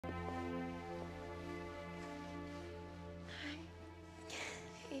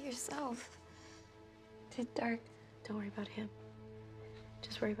yourself. Darhk, don't worry about him.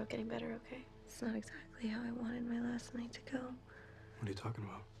 Just worry about getting better, okay? It's not exactly how I wanted my last night to go. What are you talking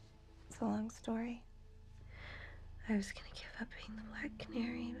about? It's a long story. I was gonna give up being the Black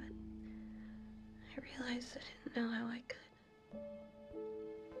Canary, but I realized I didn't know how I could.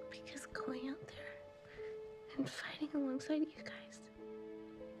 Because going out there and fighting alongside you guys,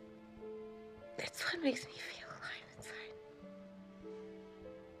 it's what makes me feel alive inside.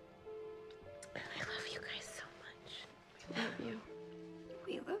 And I love you guys so much. We love you.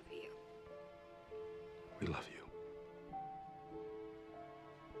 We love you. We love you.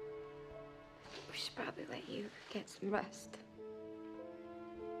 We should probably let you get some rest.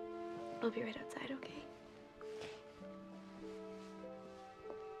 I'll be right outside, okay?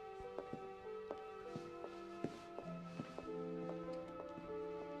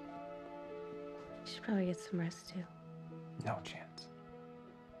 You should probably get some rest too. No chance.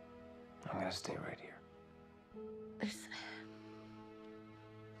 I'm gonna stay right here. There's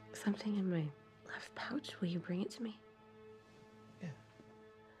something in my left pouch. Will you bring it to me? Yeah.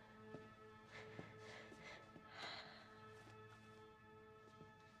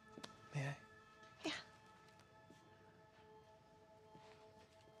 May I? Yeah.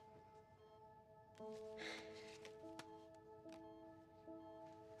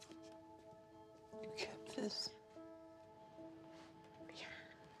 You kept this? Yeah.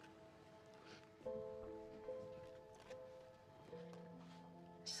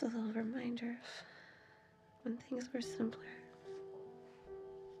 Just a little reminder of when things were simpler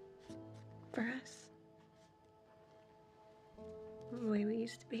for us. The way we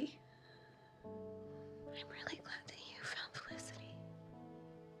used to be. I'm really glad that you found Felicity.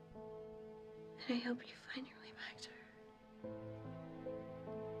 And I hope you find your way back to her.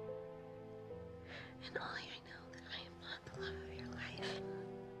 And Ollie, I know that I am not the love of your life.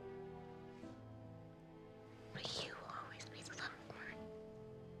 But you will always be the love of mine.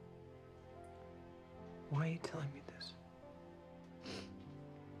 Why are you telling me this?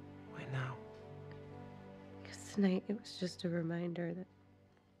 Why now? Because tonight it was just a reminder that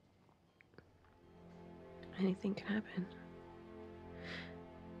anything can happen.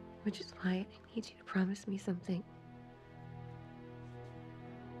 Which is why I need you to promise me something.